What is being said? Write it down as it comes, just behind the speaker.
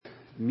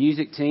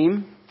music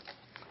team.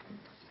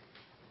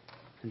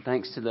 And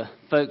thanks to the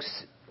folks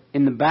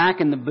in the back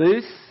in the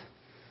booth,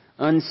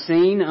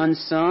 unseen,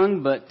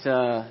 unsung, but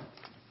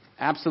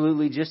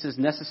absolutely just as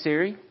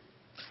necessary.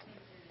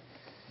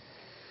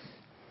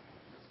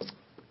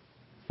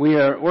 We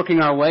are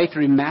working our way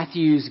through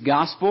Matthew's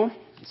Gospel.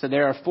 So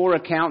there are 4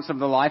 accounts of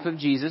the life of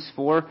Jesus.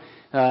 4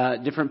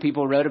 different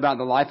people wrote about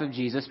the life of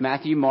Jesus: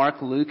 Matthew,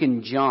 Mark, Luke,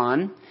 and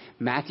John.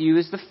 Matthew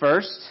is the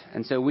first,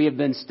 and so we have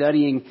been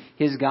studying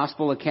his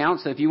Gospel account.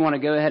 So if you want to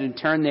go ahead and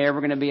turn there,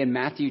 we're going to be in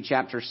Matthew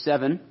chapter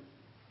 7.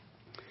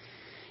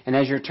 And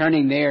as you're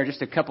turning there,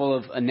 just a couple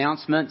of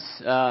announcements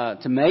to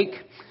make.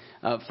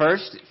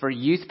 First, for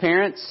youth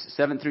parents,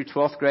 7th through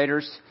 12th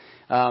graders,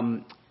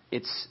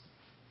 it's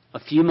a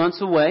few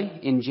months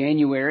away in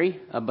January,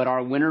 but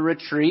our winter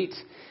retreat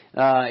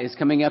is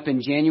coming up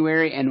in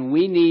January, and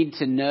we need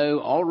to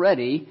know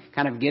already,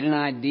 kind of get an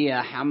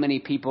idea how many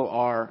people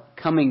are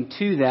coming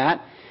to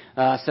that,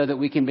 so that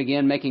we can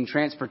begin making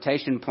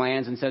transportation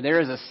plans. And so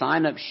there is a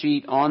sign-up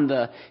sheet on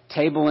the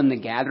table in the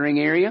gathering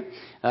area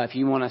if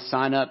you want to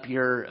sign up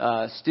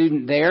your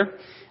student there.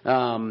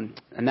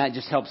 And that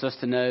just helps us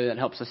to know, that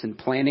helps us in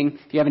planning.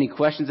 If you have any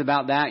questions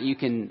about that, you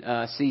can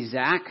see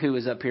Zach, who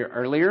was up here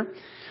earlier.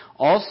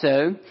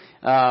 Also,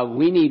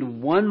 we need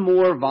one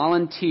more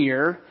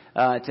volunteer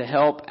to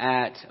help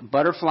at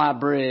Butterfly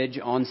Bridge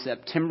on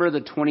September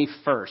the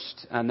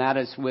 21st. And that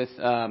is with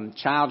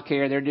child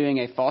care. They're doing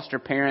a foster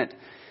parent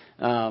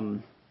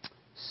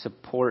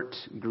support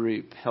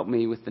group. Help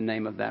me with the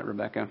name of that,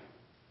 Rebecca.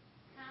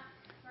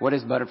 What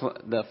is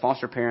the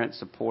foster parent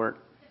support?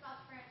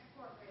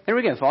 There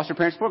we go, foster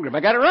parent support group. I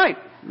got it right.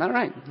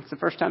 It's the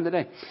first time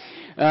today.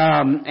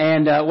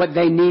 And what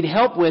they need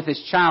help with is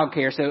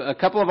childcare. So a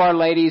couple of our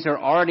ladies are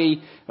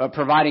already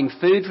providing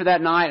food for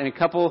that night, and a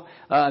couple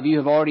of you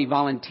have already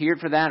volunteered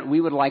for that. We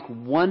would like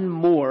one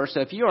more.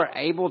 So if you are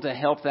able to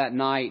help that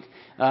night,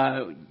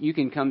 you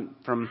can come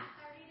from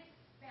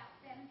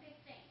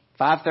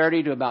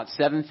 5:30 to about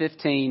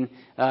 7:15.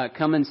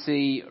 Come and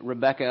see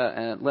Rebecca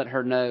and let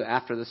her know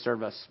after the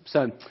service.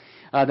 So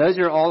those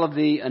are all of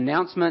the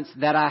announcements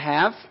that I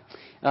have.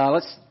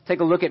 Let's take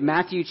a look at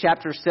Matthew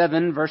chapter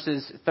 7,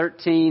 verses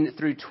 13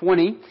 through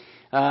 20.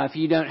 If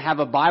you don't have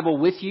a Bible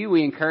with you,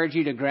 we encourage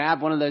you to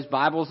grab one of those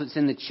Bibles that's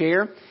in the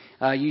chair.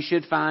 You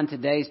should find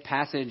today's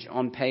passage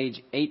on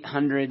page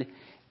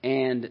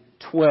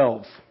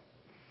 812.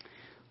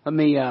 Let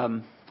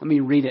me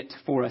read it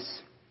for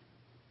us.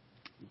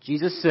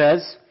 Jesus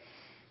says,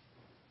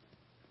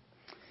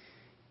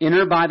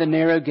 "Enter by the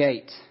narrow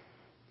gate.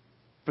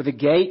 For the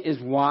gate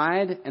is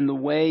wide and the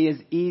way is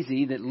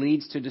easy that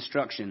leads to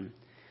destruction,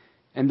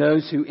 and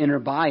those who enter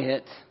by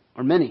it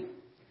are many.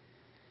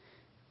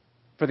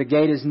 For the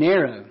gate is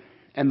narrow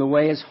and the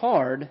way is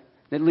hard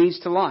that leads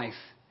to life,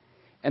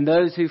 and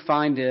those who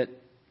find it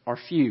are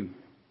few.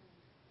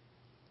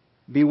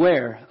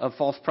 Beware of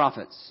false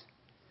prophets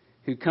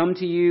who come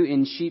to you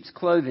in sheep's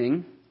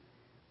clothing,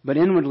 but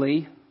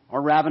inwardly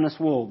are ravenous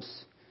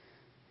wolves.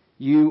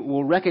 You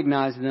will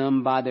recognize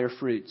them by their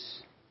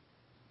fruits.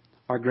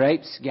 Are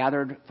grapes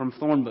gathered from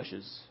thorn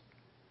bushes,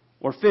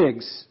 or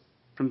figs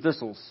from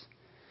thistles?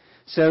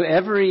 So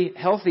every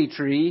healthy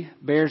tree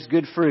bears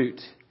good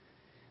fruit,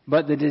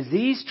 but the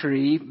diseased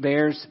tree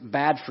bears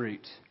bad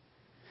fruit.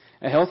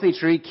 A healthy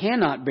tree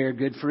cannot bear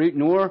good fruit,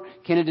 nor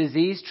can a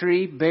diseased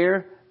tree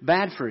bear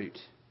bad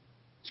fruit.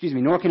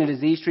 Nor can a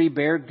diseased tree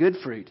bear good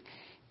fruit.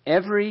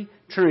 Every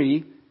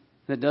tree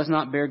that does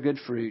not bear good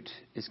fruit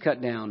is cut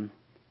down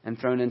and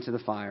thrown into the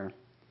fire.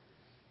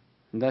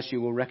 And thus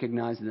you will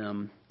recognize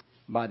them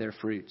by their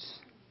fruits."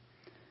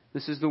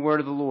 This is the word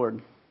of the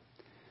Lord.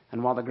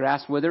 And while the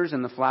grass withers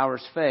and the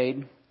flowers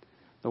fade,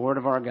 the word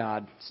of our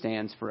God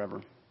stands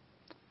forever.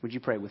 Would you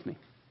pray with me?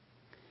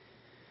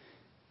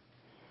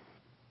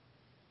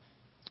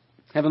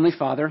 Heavenly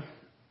Father,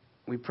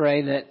 we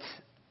pray that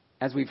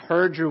as we've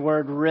heard your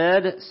word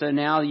read, so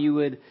now you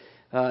would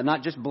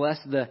not just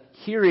bless the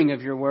hearing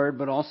of your word,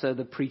 but also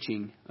the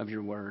preaching of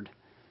your word.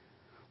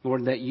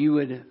 Lord, that you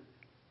would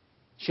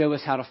show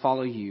us how to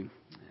follow you.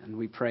 And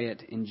we pray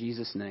it in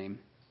Jesus' name.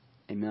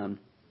 Amen.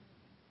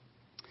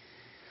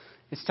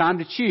 It's time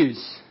to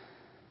choose.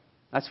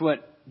 That's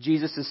what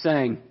Jesus is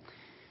saying.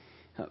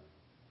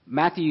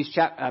 Matthew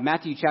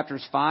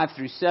chapters 5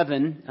 through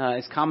 7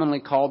 is commonly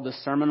called the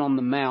Sermon on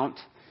the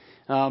Mount.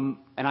 And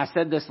I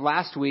said this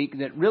last week,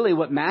 that really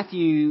what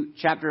Matthew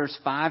chapters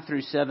 5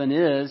 through 7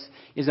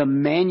 is a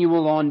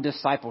manual on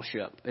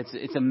discipleship.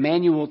 It's a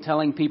manual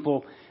telling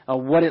people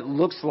what it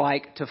looks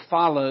like to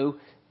follow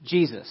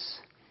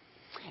Jesus.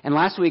 And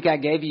last week I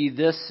gave you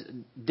this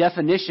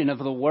definition of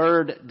the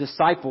word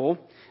disciple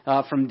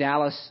from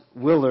Dallas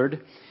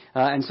Willard.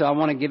 And so I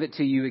want to give it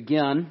to you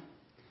again.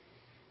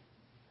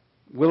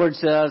 Willard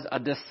says, "A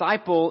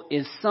disciple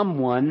is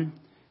someone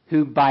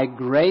who by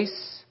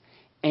grace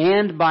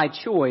and by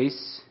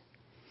choice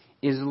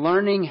is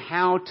learning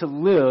how to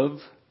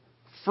live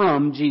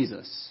from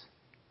Jesus."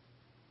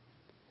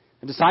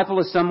 A disciple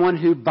is someone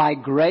who by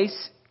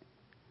grace,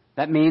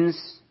 that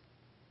means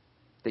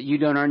that you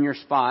don't earn your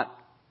spot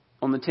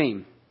on the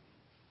team.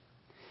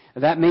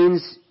 that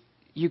means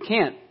you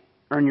can't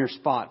earn your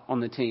spot on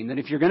the team. That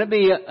if you're going to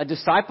be a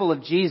disciple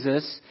of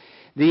Jesus,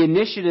 the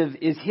initiative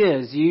is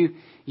His.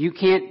 You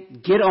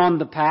can't get on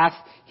the path.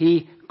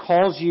 He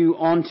calls you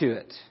onto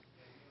it.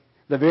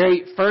 The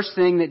very first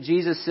thing that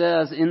Jesus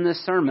says in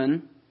this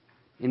sermon,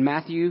 in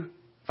Matthew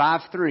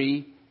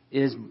 5:3,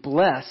 is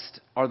blessed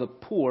are the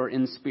poor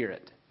in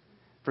spirit,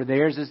 for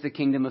theirs is the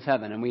kingdom of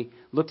heaven. And we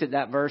looked at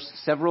that verse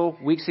several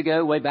weeks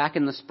ago, way back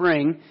in the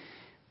spring.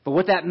 But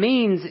what that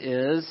means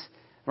is,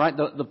 right,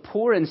 the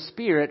poor in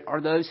spirit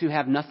are those who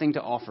have nothing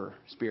to offer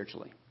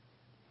spiritually.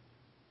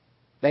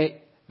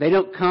 They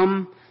don't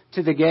come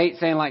to the gate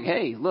saying like,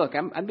 "Hey, look,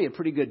 I'd be a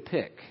pretty good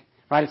pick."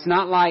 Right? It's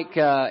not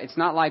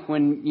like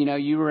when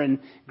you were in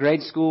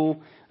grade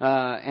school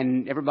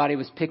and everybody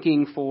was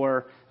picking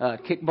for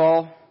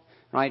kickball.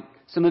 Right?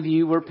 Some of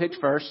you were picked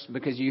first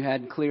because you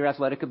had clear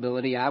athletic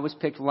ability. I was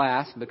picked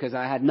last because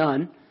I had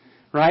none.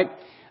 Right?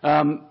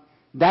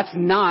 That's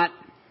not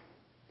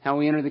how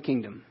we enter the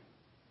kingdom.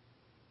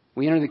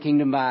 We enter the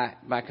kingdom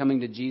by coming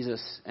to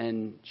Jesus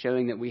and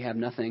showing that we have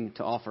nothing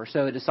to offer.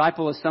 So a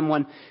disciple is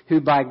someone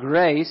who by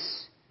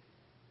grace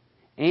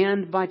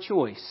and by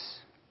choice.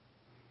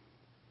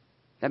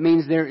 That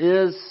means there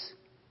is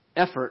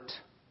effort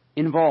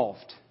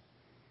involved.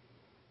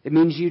 It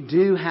means you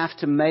do have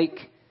to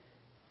make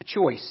a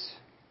choice.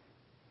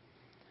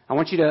 I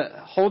want you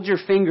to hold your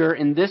finger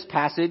in this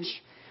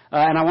passage,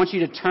 and I want you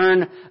to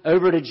turn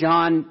over to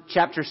John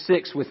chapter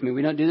 6 with me.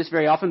 We don't do this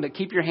very often, but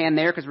keep your hand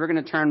there because we're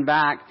going to turn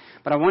back.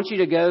 But I want you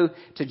to go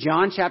to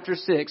John chapter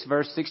 6,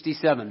 verse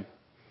 67.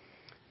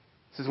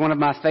 This is one of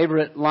my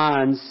favorite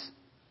lines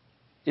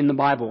in the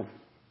Bible.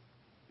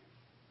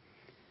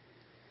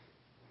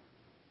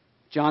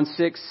 John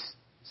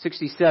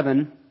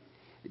 6:67.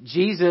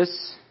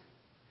 Jesus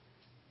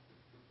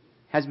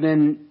has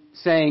been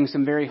saying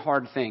some very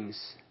hard things.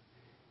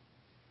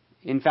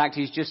 In fact,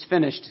 He's just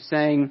finished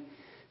saying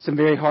some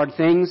very hard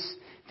things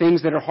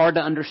that are hard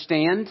to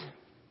understand,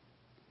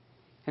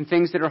 and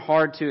things that are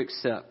hard to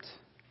accept.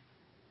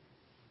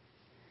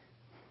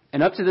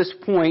 And up to this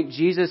point,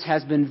 Jesus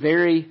has been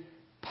very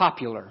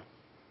popular.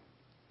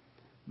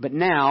 But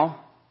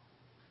now,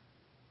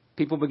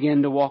 people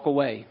begin to walk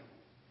away.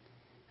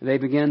 They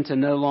begin to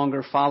no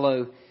longer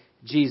follow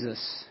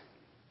Jesus.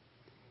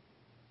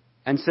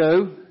 And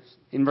so,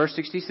 in verse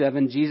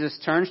 67, Jesus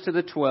turns to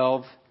the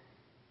 12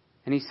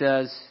 and He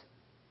says,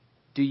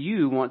 "Do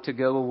you want to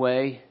go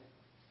away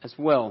as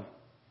well?"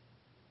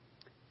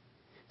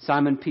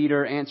 Simon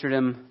Peter answered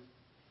Him,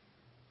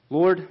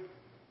 "Lord,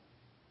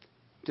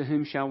 to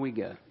whom shall we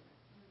go?"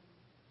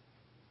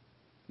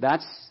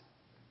 That's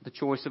the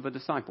choice of a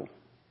disciple.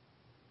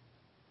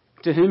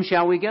 To whom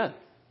shall we go?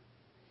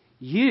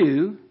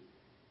 You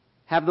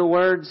have the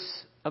words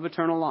of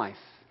eternal life.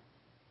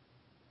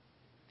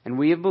 And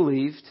we have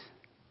believed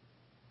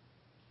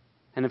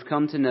and have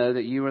come to know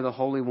that You are the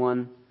Holy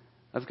One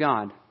of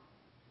God.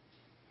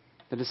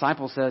 The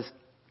disciple says,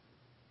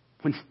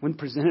 when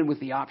presented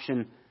with the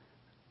option,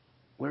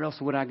 where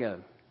else would I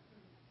go?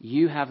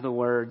 You have the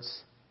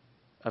words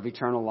of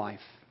eternal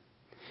life.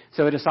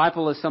 So a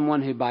disciple is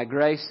someone who by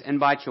grace and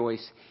by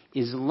choice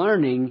is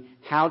learning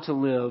how to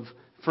live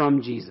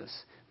from Jesus.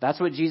 That's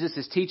what Jesus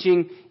is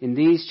teaching in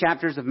these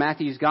chapters of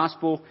Matthew's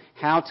Gospel,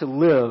 how to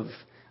live,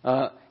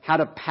 how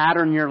to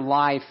pattern your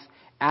life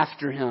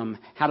after Him,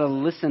 how to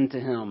listen to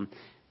Him,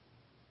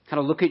 how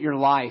to look at your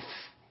life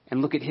and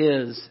look at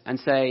His and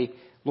say,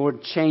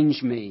 "Lord,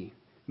 change me,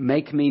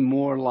 make me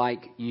more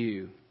like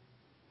You."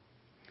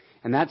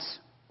 And that's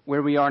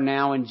where we are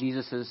now in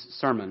Jesus'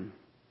 sermon.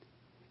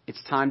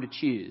 It's time to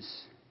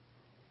choose.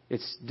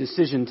 It's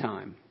decision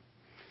time.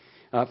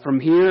 From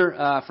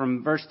here,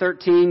 from verse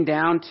 13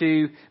 down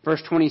to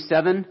verse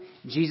 27,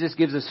 Jesus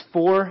gives us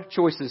 4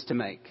 choices to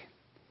make.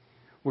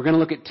 We're going to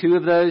look at 2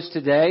 of those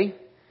today,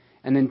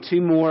 and then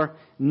 2 more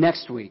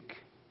next week.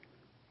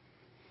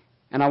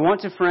 And I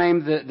want to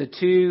frame the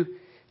 2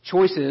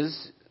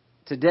 choices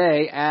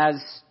today as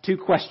 2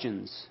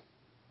 questions.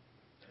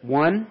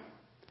 1,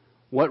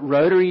 what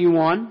road are you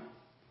on?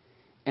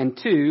 And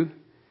 2,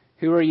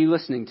 who are you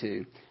listening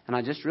to? And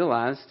I just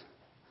realized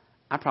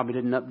I probably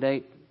didn't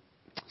update.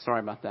 Sorry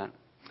about that.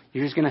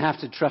 You're just going to have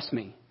to trust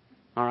me.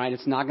 All right?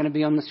 It's not going to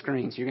be on the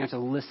screen, so you're going to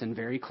have to listen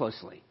very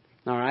closely.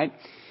 All right?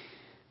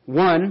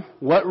 1,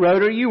 what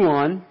road are you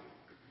on?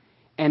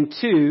 And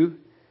 2,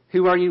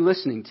 who are you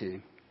listening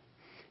to?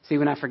 See,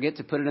 when I forget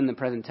to put it in the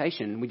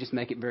presentation, we just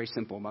make it very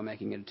simple by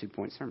making it a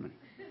 2-point sermon.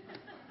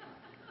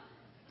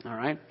 All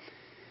right?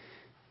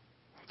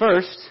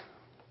 First,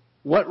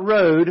 what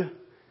road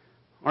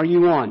are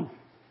you on?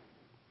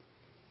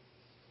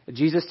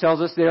 Jesus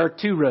tells us there are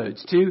 2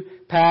 roads, 2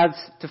 paths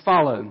to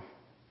follow.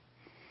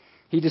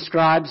 He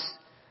describes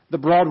the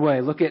broad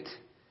way. Look at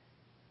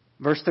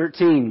verse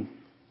 13.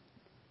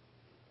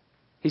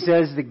 He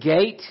says, "The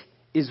gate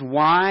is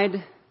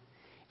wide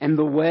and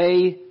the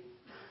way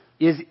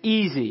is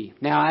easy."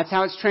 Now, that's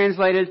how it's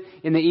translated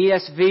in the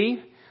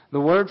ESV. The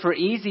word for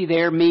easy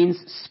there means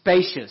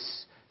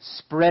spacious,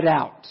 spread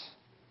out.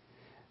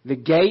 The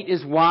gate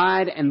is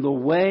wide and the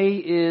way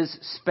is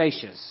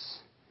spacious.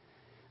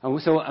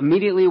 So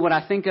immediately what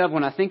I think of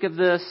when I think of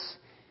this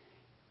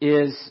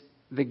is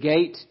the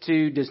gate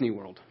to Disney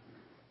World.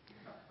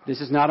 This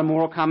is not a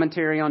moral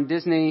commentary on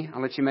Disney.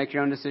 I'll let you make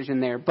your own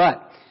decision there.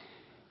 But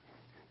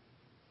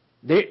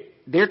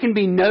there can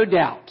be no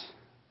doubt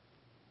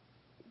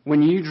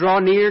when you draw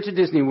near to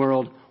Disney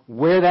World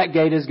where that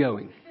gate is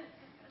going.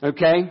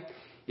 Okay?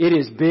 It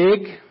is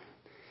big.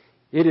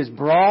 It is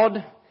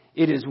broad.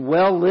 It is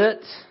well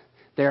lit.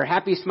 There are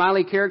happy,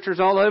 smiley characters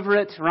all over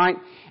it, right?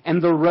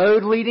 And the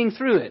road leading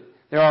through it,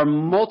 there are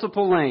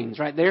multiple lanes,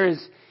 right?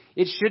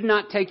 It should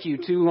not take you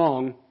too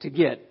long to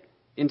get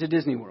into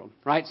Disney World,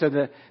 right? So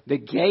the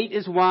gate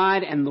is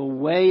wide and the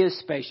way is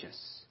spacious.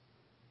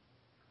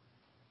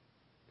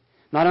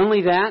 Not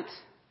only that,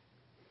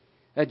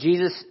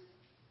 Jesus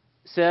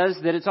says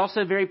that it's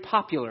also very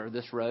popular,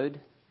 this road.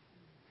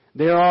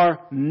 There are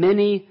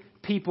many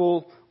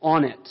people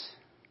on it.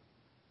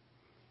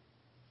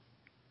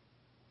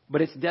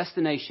 But its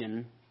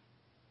destination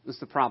is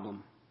the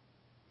problem.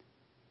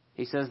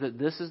 He says that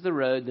this is the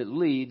road that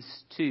leads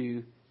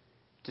to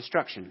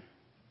destruction.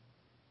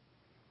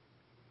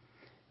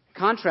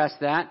 Contrast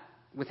that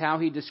with how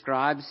he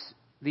describes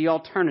the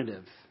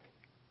alternative.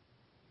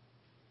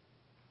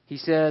 He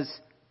says,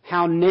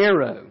 how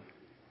narrow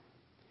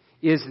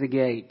is the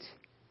gate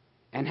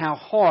and how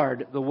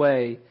hard the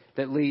way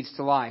that leads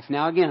to life.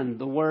 Now again,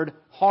 the word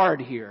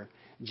hard here,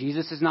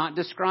 Jesus is not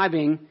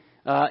describing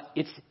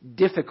its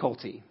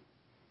difficulty.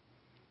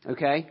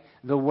 Okay?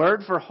 The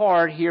word for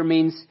hard here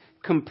means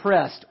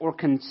compressed or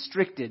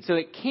constricted. So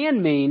it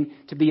can mean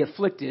to be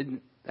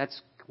afflicted.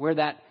 That's where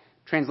that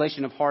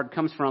translation of hard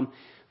comes from.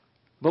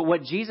 But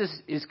what Jesus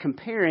is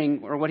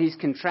comparing, or what he's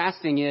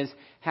contrasting, is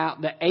how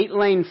the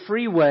 8-lane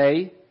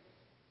freeway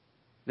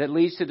that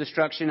leads to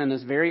destruction and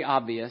is very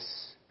obvious,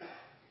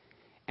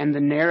 and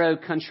the narrow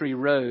country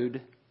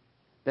road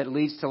that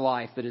leads to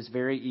life that is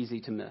very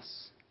easy to miss.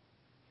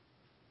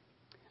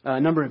 A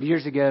number of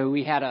years ago,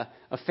 we had a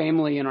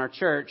family in our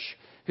church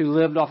who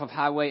lived off of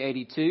Highway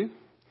 82.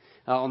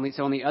 On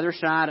the other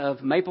side of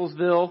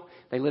Maplesville.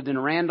 They lived in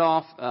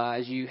Randolph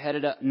as you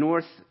headed up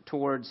north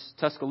towards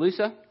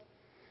Tuscaloosa.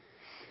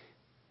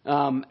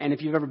 And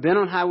if you've ever been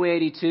on Highway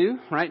 82,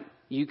 right,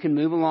 you can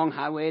move along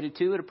Highway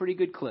 82 at a pretty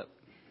good clip.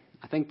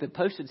 I think the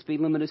posted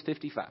speed limit is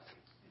 55,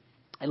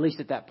 at least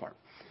at that part.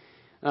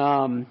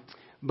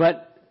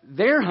 But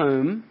their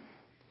home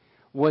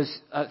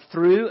was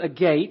through a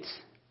gate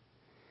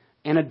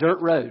and a dirt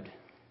road.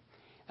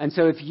 And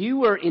so if you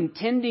were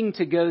intending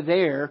to go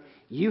there,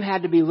 you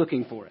had to be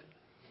looking for it.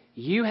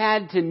 You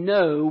had to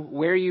know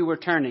where you were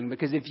turning,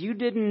 because if you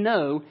didn't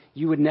know,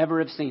 you would never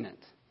have seen it.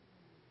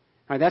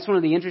 All right, that's one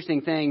of the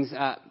interesting things.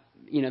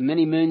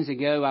 Many moons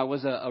ago, I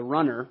was a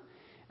runner.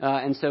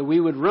 And so we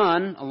would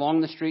run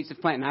along the streets of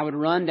Clanton. I would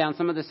run down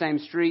some of the same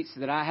streets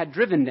that I had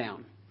driven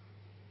down.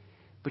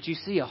 But you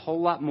see a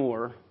whole lot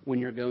more when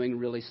you're going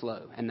really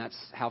slow. And that's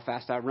how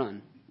fast I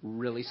run.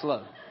 Really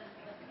slow.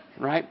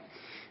 Right?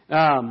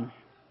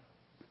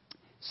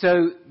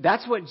 So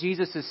that's what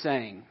Jesus is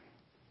saying.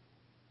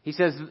 He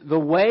says the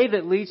way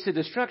that leads to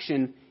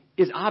destruction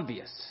is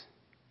obvious.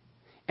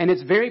 And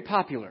it's very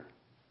popular.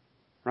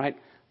 Right?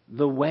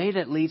 The way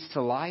that leads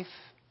to life,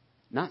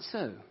 not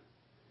so.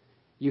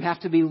 You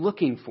have to be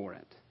looking for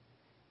it.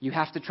 You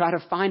have to try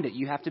to find it.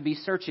 You have to be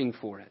searching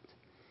for it.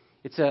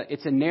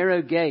 It's a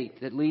narrow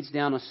gate that leads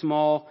down a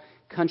small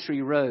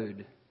country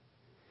road.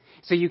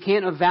 So you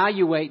can't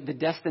evaluate the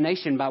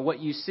destination by what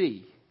you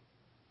see.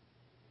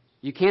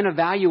 You can't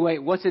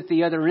evaluate what's at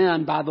the other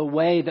end by the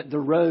way that the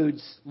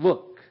roads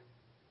look.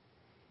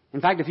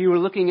 In fact, if you were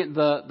looking at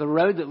the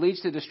road that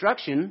leads to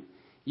destruction,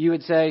 you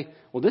would say,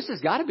 well, this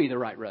has got to be the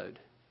right road.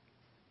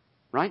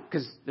 Right?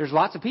 Because there's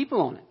lots of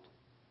people on it.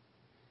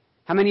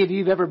 How many of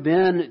you have ever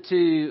been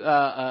to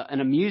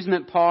an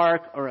amusement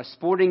park or a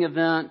sporting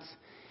event,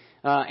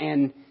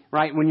 and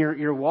right when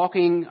you're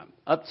walking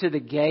up to the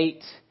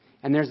gate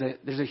and there's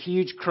a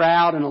huge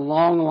crowd and a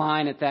long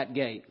line at that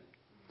gate?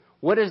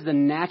 What is the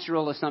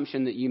natural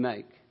assumption that you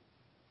make?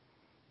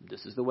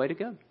 This is the way to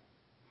go.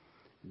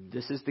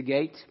 This is the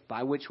gate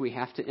by which we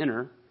have to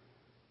enter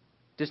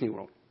Disney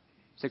World,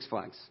 Six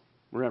Flags,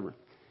 wherever,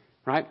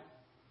 right?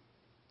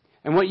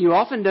 And what you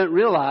often don't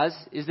realize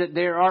is that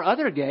there are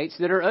other gates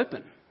that are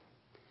open.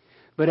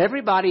 But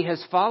everybody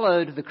has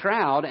followed the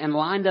crowd and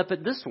lined up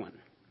at this one.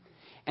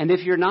 And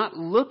if you're not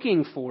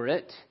looking for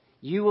it,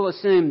 you will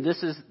assume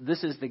this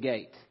is the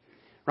gate.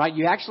 Right?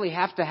 You actually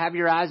have to have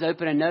your eyes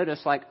open and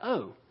notice, like,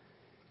 oh,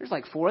 there's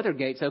like 4 other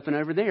gates open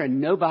over there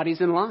and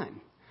nobody's in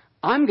line.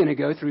 I'm going to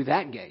go through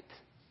that gate.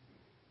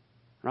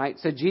 Right?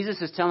 So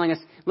Jesus is telling us,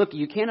 look,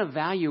 you can't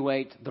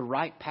evaluate the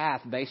right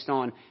path based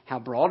on how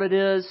broad it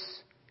is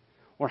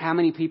or how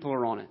many people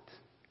are on it.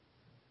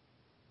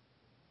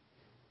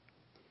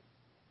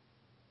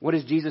 What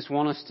does Jesus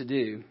want us to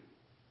do?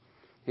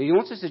 He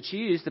wants us to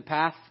choose the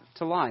path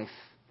to life.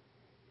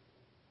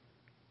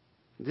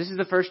 This is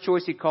the first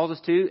choice he calls us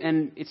to,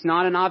 and it's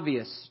not an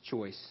obvious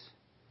choice.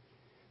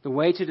 The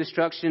way to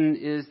destruction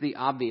is the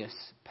obvious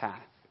path.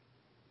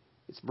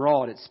 It's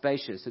broad, it's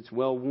spacious, it's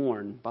well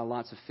worn by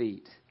lots of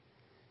feet.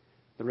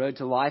 The road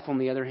to life, on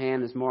the other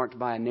hand, is marked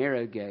by a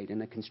narrow gate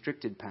and a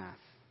constricted path.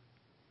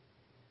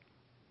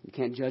 You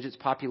can't judge its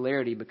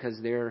popularity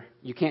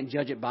you can't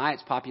judge it by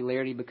its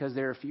popularity because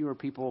there are fewer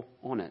people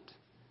on it.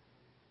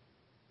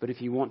 But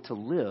if you want to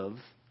live,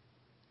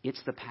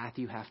 it's the path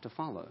you have to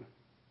follow.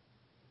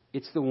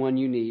 It's the one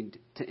you need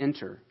to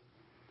enter.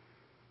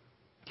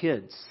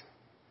 Kids,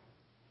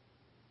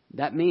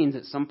 that means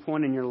at some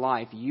point in your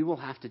life, you will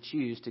have to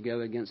choose to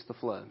go against the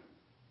flow.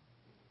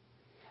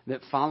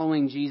 That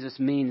following Jesus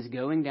means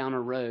going down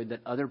a road that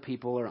other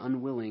people are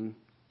unwilling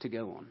to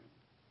go on.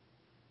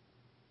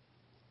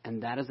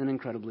 And that is an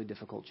incredibly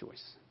difficult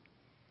choice.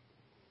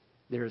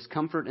 There is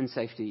comfort and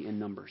safety in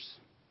numbers.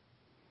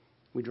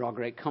 We draw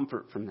great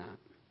comfort from that.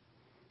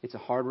 It's a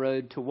hard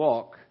road to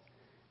walk,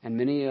 and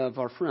many of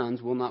our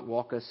friends will not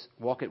walk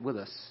it with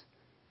us.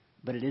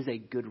 But it is a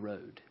good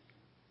road.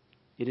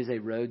 It is a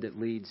road that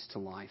leads to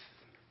life.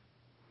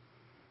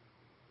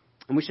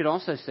 And we should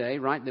also say,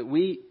 right, that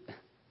we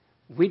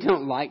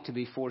don't like to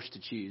be forced to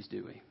choose,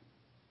 do we?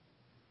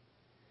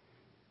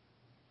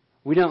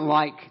 We don't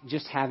like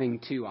just having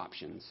two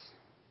options.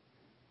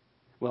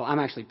 Well, I'm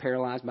actually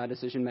paralyzed by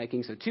decision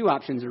making, so two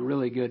options are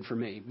really good for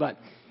me. But,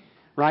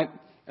 right,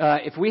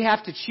 if we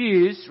have to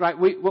choose, right,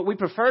 what we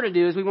prefer to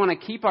do is we want to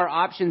keep our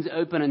options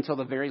open until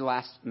the very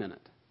last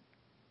minute.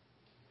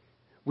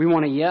 We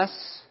want a yes,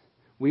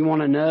 we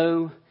want a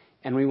no,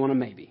 and we want a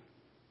maybe.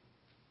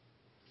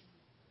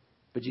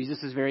 But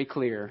Jesus is very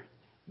clear,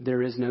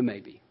 there is no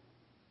maybe.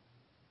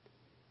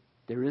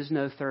 There is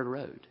no third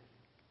road.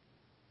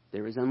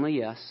 There is only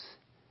yes,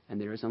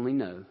 and there is only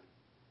no,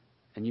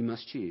 and you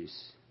must choose.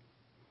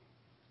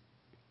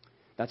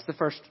 That's the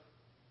first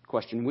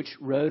question. Which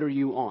road are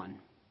you on?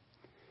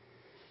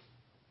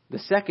 The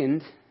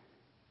second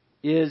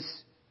is,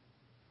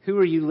 who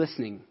are you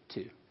listening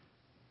to?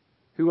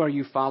 Who are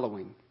you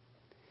following?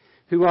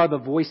 Who are the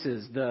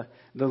voices, the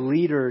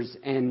leaders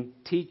and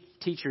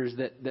teachers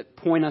that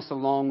point us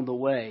along the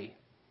way?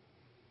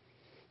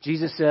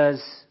 Jesus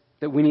says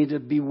that we need to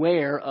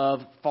beware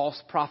of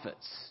false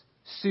prophets,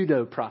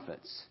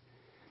 pseudo-prophets.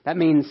 That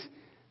means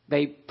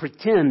they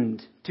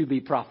pretend to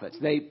be prophets.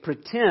 They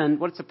pretend,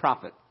 what's a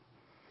prophet?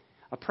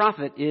 A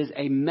prophet is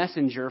a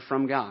messenger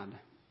from God.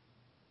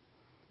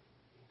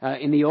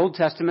 In the Old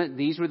Testament,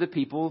 these were the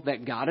people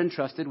that God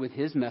entrusted with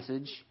His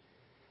message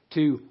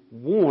to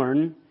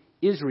warn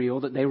Israel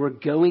that they were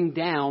going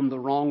down the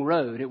wrong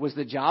road. It was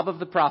the job of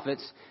the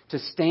prophets to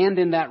stand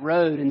in that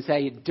road and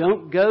say,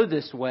 don't go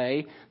this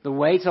way. The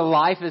way to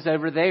life is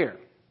over there.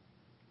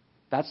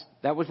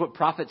 That was what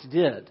prophets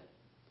did.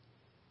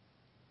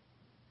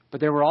 But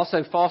there were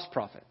also false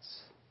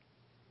prophets.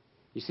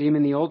 You see them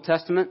in the Old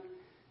Testament,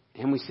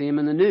 and we see them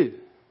in the New.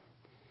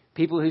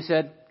 People who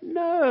said,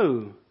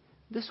 no,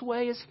 this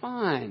way is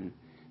fine.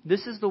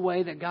 This is the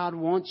way that God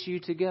wants you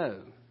to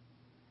go.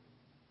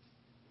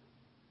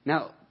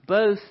 Now,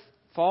 both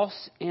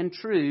false and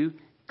true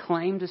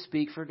claim to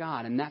speak for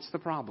God, and that's the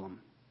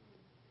problem.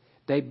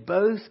 They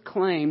both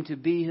claim to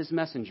be His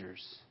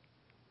messengers.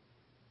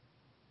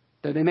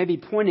 Though they may be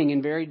pointing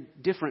in very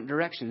different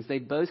directions, they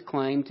both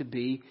claim to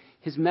be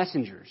His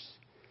messengers.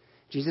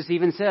 Jesus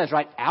even says,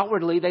 right,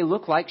 outwardly they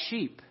look like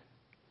sheep.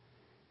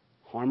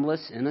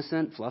 Harmless,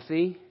 innocent,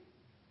 fluffy,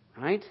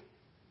 right?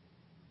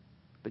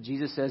 But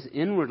Jesus says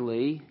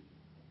inwardly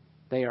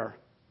they are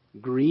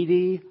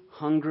greedy,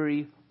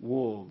 hungry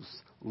wolves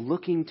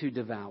looking to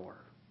devour.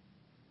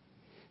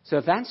 So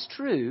if that's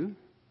true,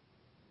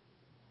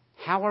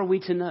 how are we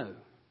to know?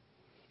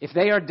 If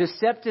they are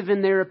deceptive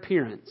in their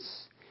appearance,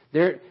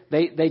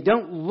 they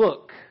don't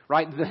look,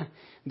 right?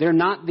 They're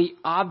not the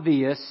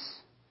obvious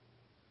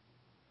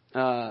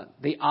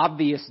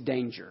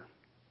danger.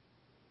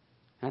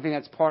 And I think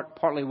that's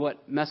partly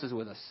what messes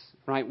with us,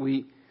 right?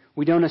 We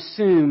don't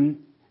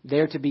assume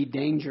there to be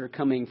danger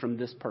coming from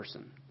this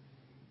person.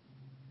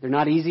 They're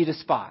not easy to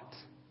spot.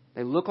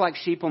 They look like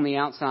sheep on the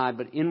outside,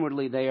 but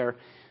inwardly they are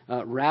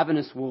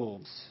ravenous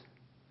wolves.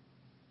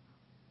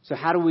 So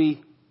how do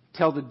we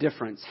tell the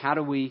difference? How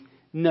do we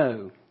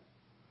know?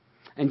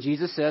 And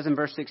Jesus says in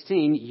verse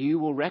 16, you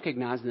will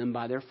recognize them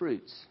by their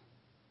fruits.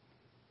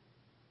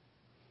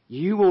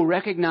 You will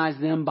recognize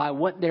them by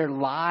what their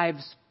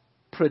lives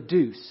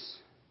produce.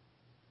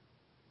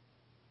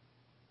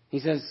 He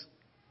says,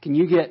 can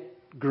you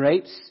get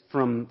grapes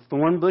from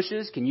thorn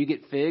bushes? Can you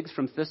get figs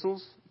from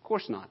thistles? Of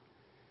course not.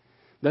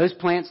 Those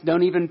plants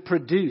don't even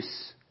produce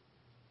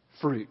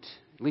fruit,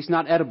 at least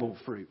not edible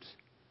fruit,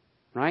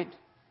 right?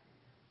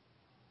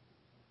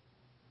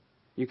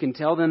 You can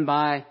tell them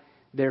by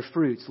their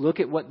fruits. Look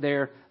at what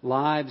their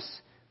lives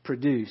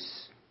produce.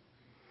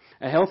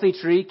 A healthy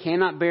tree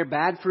cannot bear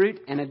bad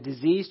fruit, and a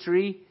diseased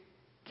tree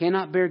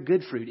cannot bear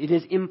good fruit. It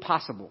is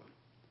impossible.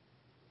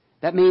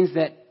 That means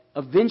that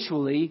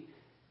eventually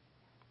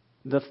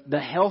the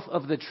health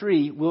of the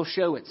tree will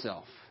show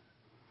itself.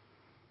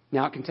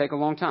 Now, it can take a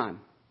long time.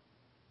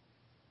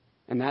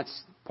 And that's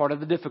part of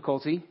the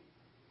difficulty,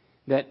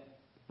 that,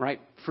 right,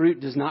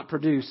 fruit does not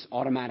produce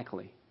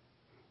automatically.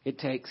 It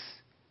takes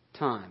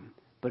time.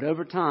 But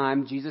over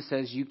time, Jesus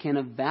says you can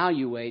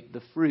evaluate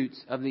the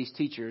fruits of these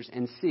teachers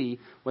and see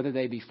whether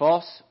they be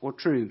false or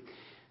true.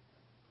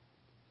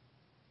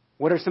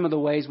 What are some of the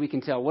ways we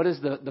can tell? What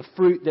is the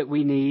fruit that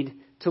we need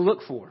to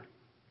look for?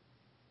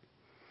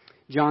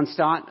 John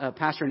Stott, a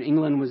pastor in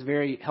England, was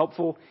very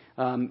helpful.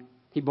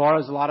 He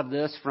borrows a lot of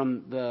this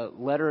from the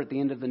letter at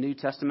the end of the New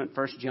Testament,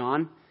 1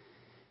 John.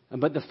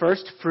 But the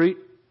first fruit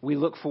we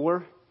look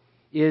for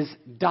is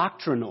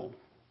doctrinal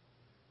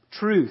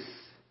truth.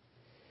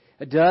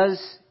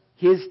 Does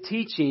his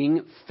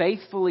teaching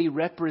faithfully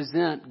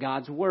represent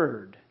God's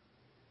Word?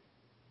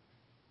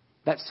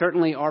 That's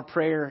certainly our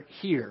prayer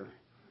here.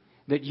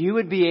 That you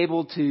would be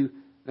able to,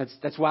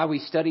 that's why we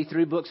study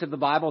through books of the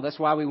Bible. That's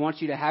why we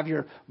want you to have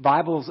your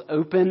Bibles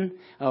open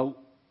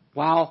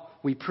while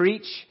we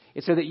preach.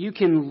 It's so that you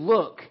can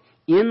look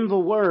in the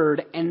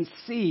Word and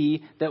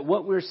see that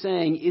what we're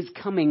saying is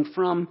coming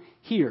from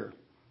here.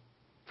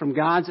 From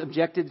God's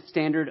objective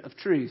standard of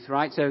truth,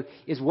 right? So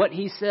is what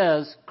he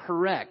says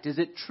correct? Is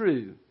it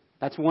true?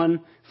 That's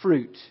one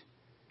fruit.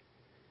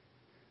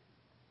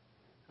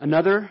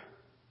 Another,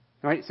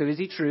 right? So is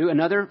he true?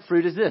 Another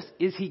fruit is this.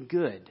 Is he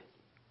good?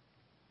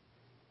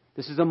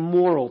 This is a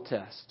moral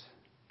test.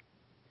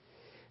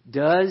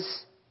 Does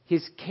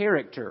his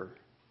character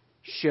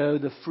show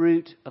the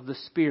fruit of the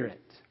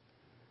Spirit?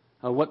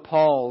 What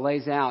Paul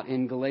lays out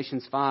in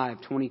Galatians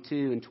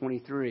 5:22 and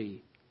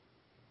 23.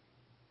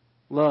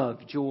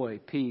 Love, joy,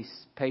 peace,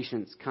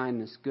 patience,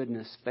 kindness,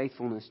 goodness,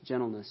 faithfulness,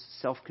 gentleness,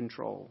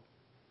 self-control.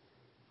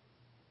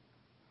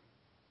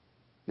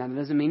 Now, that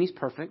doesn't mean he's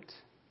perfect,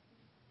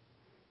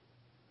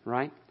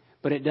 right?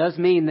 But it does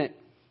mean that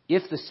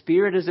if the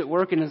Spirit is at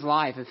work in his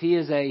life, if he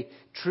is a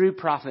true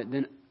prophet,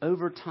 then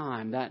over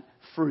time that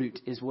fruit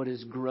is what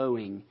is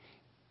growing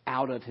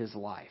out of his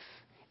life,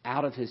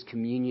 out of his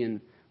communion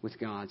with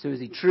God. So is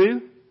he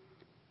true?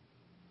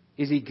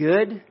 Is he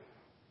good?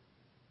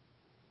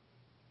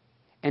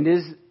 And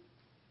is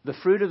the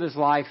fruit of his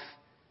life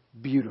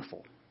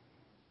beautiful?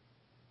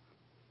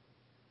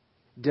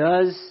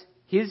 Does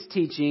his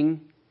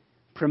teaching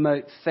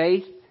promote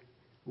faith,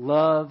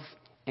 love,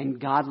 and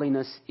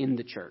godliness in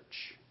the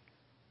church?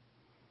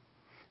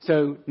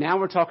 So now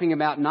we're talking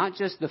about not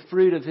just the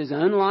fruit of his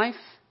own life,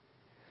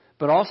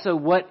 but also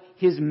what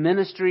his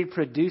ministry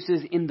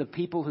produces in the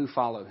people who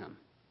follow him,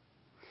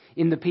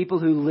 in the people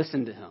who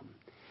listen to him,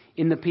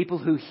 in the people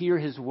who hear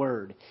his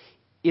word.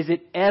 Is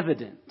it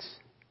evident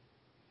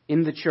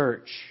in the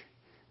church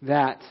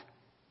that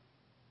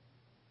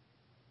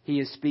he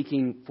is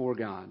speaking for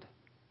God?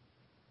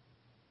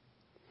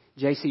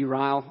 J.C.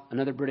 Ryle,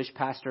 another British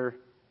pastor,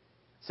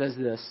 says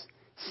this: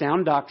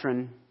 sound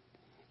doctrine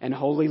and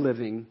holy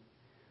living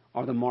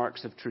are the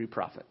marks of true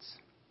prophets.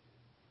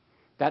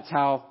 That's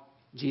how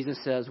Jesus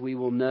says we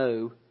will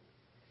know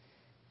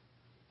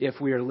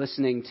if we are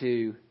listening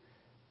to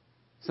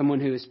someone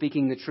who is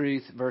speaking the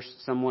truth versus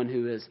someone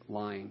who is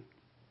lying.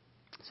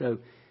 So,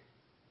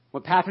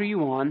 what path are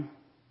you on,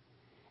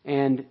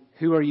 and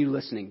who are you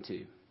listening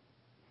to?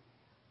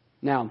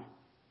 Now,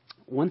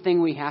 one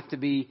thing we have to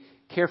be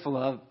careful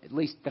of, at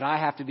least that I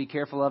have to be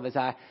careful of as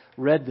I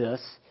read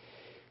this,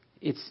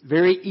 it's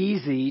very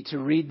easy to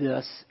read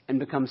this and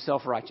become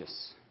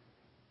self-righteous.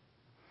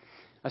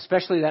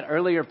 Especially that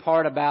earlier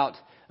part about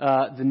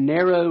the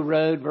narrow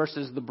road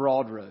versus the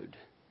broad road.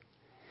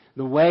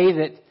 The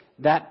way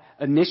that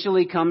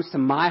initially comes to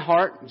my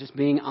heart, just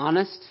being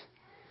honest,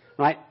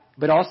 right?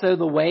 But also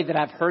the way that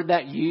I've heard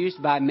that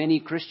used by many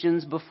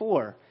Christians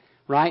before,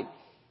 right?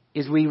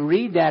 Is we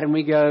read that and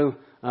we go,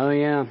 oh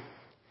yeah,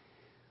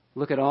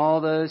 look at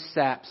all those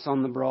saps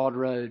on the broad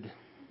road.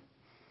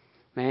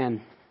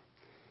 Man,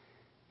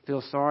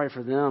 feel sorry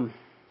for them.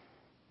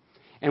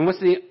 And what's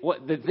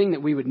the thing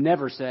that we would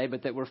never say,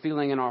 but that we're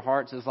feeling in our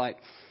hearts is like,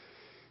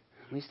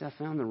 at least I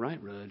found the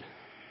right road.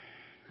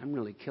 I'm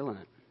really killing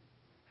it,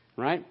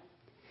 right?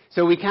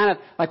 So we kind of,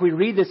 like we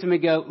read this and we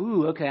go,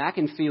 ooh, okay, I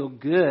can feel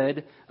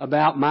good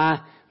about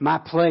my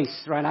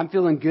place, right? I'm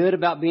feeling good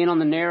about being on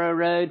the narrow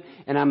road,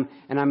 and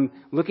I'm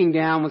looking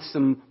down with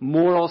some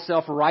moral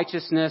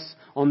self-righteousness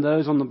on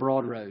those on the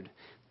broad road.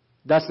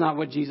 That's not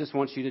what Jesus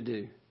wants you to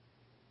do.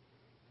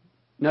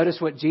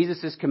 Notice what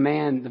Jesus'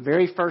 command, the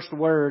very first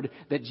word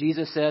that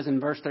Jesus says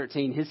in verse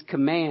 13, his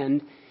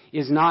command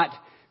is not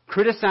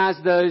criticize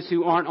those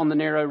who aren't on the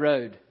narrow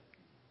road.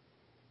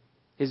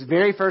 His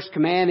very first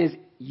command is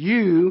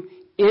you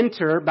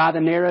enter by the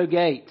narrow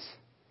gate.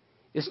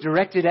 It's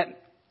directed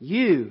at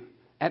you,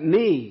 at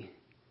me.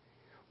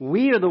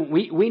 We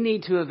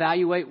need to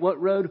evaluate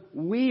what road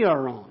we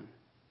are on.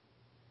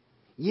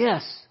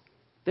 Yes,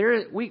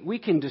 we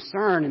can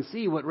discern and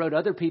see what road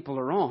other people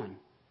are on.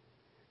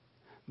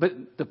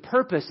 But the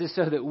purpose is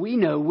so that we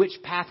know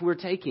which path we're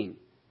taking.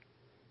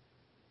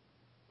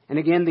 And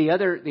again, the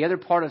other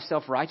part of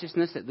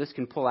self-righteousness that this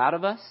can pull out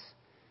of us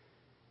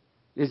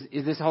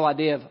is this whole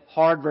idea of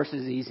hard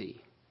versus easy.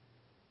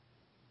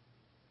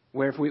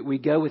 Where if we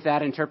go with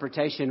that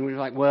interpretation, we're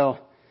like,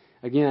 well,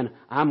 again,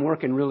 I'm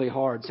working really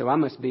hard, so I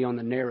must be on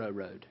the narrow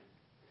road.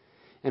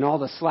 and all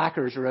the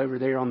slackers are over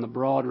there on the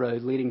broad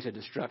road leading to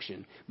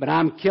destruction. But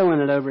I'm killing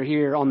it over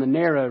here on the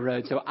narrow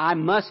road, so I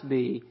must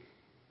be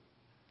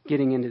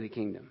getting into the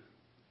kingdom.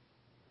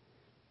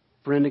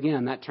 Friend,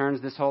 again, that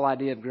turns this whole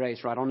idea of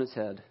grace right on its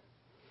head.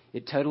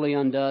 It totally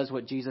undoes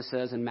what Jesus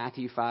says in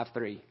Matthew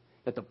 5:3,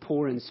 that the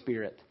poor in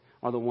spirit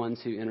are the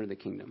ones who enter the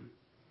kingdom.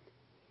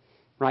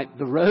 Right?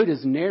 The road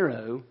is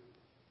narrow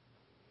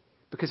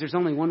because there's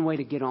only one way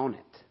to get on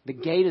it. The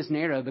gate is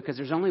narrow because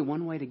there's only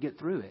one way to get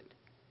through it.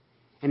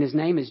 And his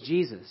name is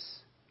Jesus.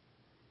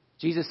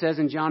 Jesus says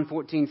in John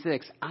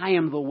 14:6, I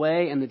am the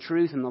way and the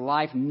truth and the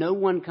life. No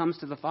one comes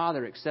to the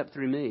Father except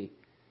through me.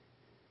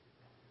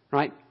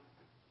 Right?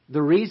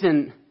 The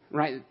reason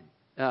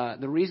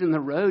the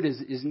road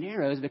is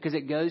narrow is because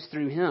it goes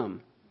through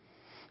him,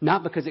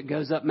 not because it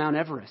goes up Mount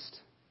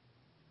Everest.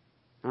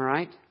 All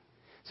right?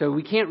 So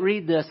we can't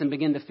read this and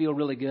begin to feel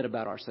really good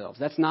about ourselves.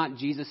 That's not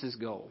Jesus'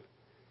 goal.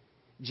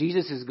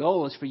 Jesus'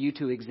 goal is for you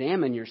to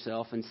examine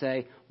yourself and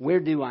say, where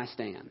do I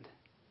stand?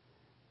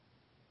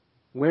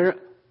 What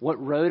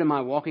road am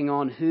I walking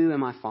on? Who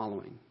am I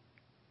following?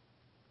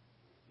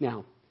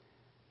 Now,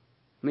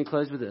 let me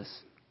close with this.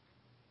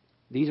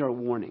 These are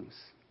warnings.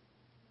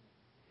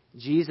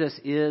 Jesus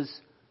is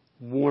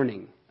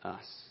warning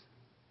us.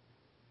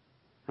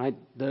 Right?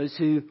 Those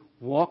who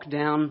walk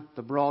down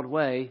the broad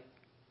way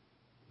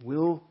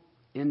will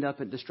end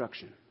up at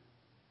destruction.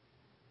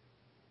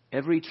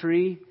 Every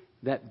tree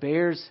that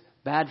bears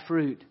bad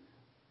fruit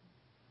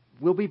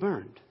will be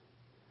burned.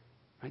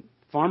 Right?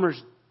 Farmers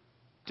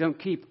don't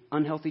keep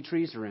unhealthy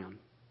trees around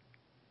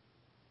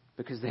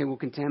because they will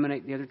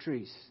contaminate the other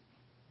trees.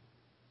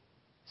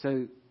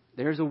 So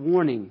there's a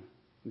warning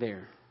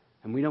there,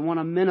 and we don't want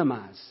to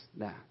minimize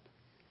that.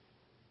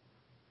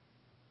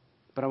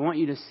 But I want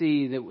you to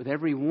see that with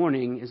every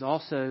warning is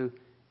also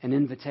an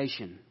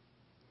invitation.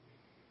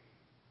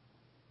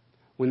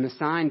 When the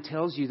sign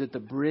tells you that the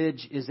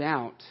bridge is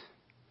out,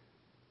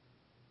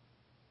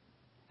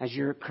 as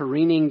you're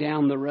careening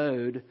down the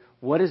road,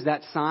 what is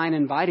that sign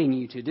inviting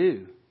you to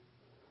do?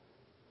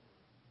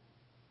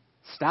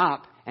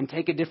 Stop and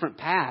take a different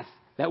path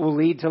that will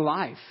lead to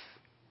life.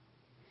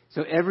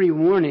 So every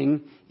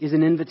warning is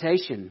an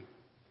invitation.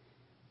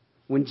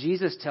 When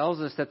Jesus tells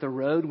us that the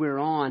road we're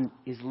on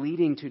is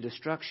leading to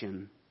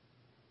destruction,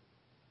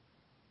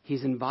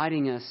 he's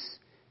inviting us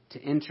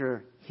to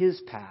enter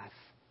his path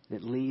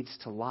that leads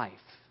to life.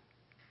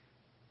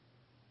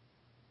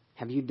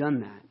 Have you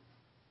done that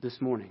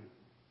this morning?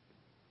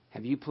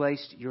 Have you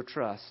placed your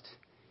trust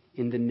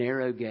in the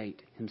narrow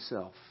gate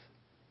himself,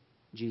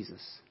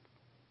 Jesus?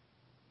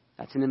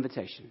 That's an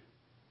invitation.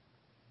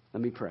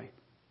 Let me pray.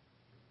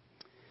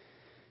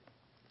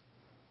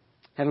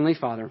 Heavenly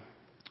Father,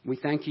 we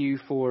thank you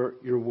for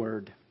your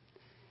word.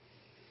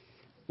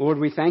 Lord,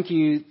 we thank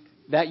you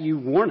that you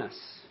warn us.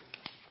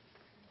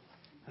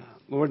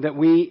 Lord, that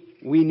we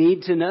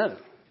need to know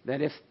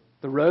that if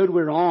the road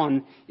we're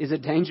on is a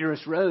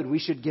dangerous road, we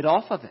should get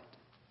off of it.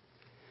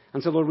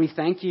 And so, Lord, we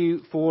thank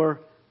you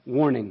for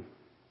warning.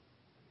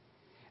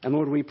 And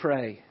Lord, we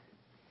pray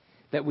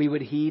that we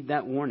would heed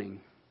that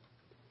warning,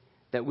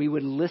 that we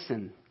would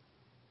listen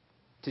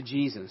to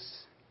Jesus,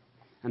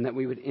 and that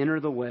we would enter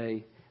the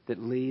way that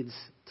leads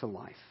to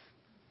life.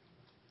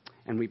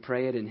 And we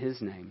pray it in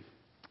his name.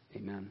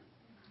 Amen.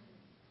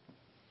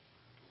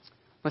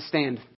 Let's stand.